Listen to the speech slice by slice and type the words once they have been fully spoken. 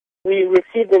We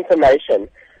received information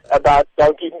about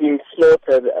donkeys being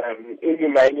slaughtered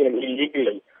inhumanely and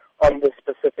illegally on this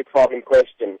specific farm in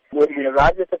question. When we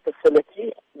arrived at the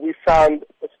facility, we found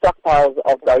stockpiles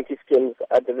of donkey skins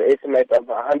at the estimate of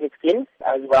 100 skins,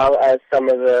 as well as some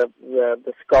of the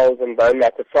skulls and bone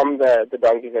matter from the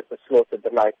donkeys that were slaughtered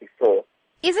the night before.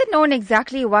 Is it known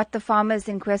exactly what the farmers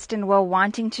in question were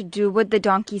wanting to do with the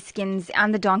donkey skins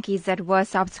and the donkeys that were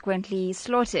subsequently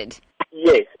slaughtered?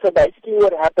 Yes. So basically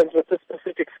what happens with the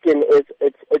specific skin is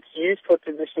it's used for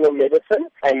traditional medicine,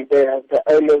 and the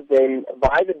owners then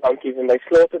buy the donkeys and they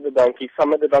slaughter the donkeys.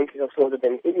 Some of the donkeys are slaughtered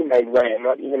in any inhumane way and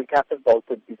not even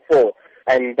catapulted before,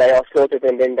 and they are slaughtered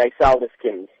and then they sell the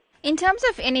skins. In terms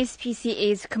of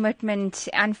NSPCA's commitment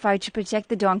and fight to protect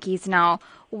the donkeys now,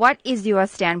 what is your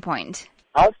standpoint?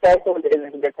 Our standpoint is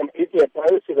that we're completely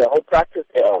opposed to the whole practice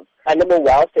thereof. Animal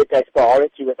welfare takes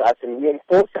priority with us, and we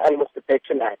enforce the Animal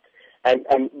Protection Act. And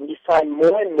we find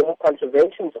more and more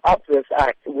contraventions of this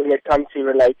act when it comes to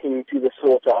relating to the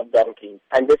slaughter of donkeys.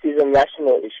 And this is a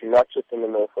national issue, not just in the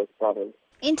Northwest Province.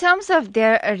 In terms of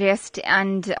their arrest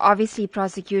and obviously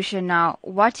prosecution now,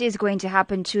 what is going to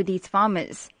happen to these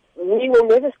farmers? We will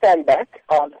never stand back.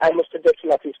 Our Animal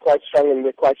Protection Act is quite strong and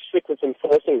we're quite strict with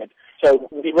enforcing it. So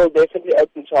we will definitely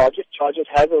open charges. Charges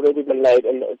have already been laid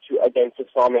against the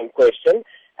farmer in question,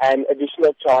 and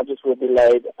additional charges will be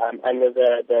laid under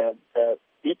the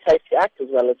Beef Safety Act as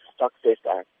well as the Stock Theft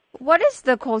Act. What is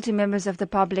the call to members of the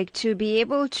public to be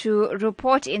able to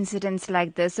report incidents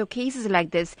like this or cases like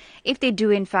this if they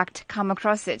do in fact come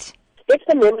across it? If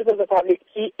the members of the public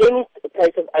see any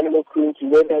case of animal cruelty,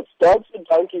 whether it's dogs or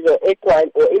donkeys or equine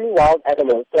or any wild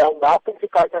animals, they are welcome to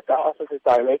contact our officers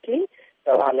directly.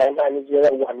 So our landline is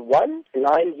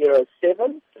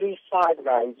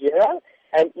 011-907-3590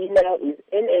 and email is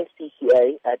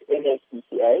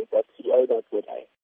nspca@nspca.co.za.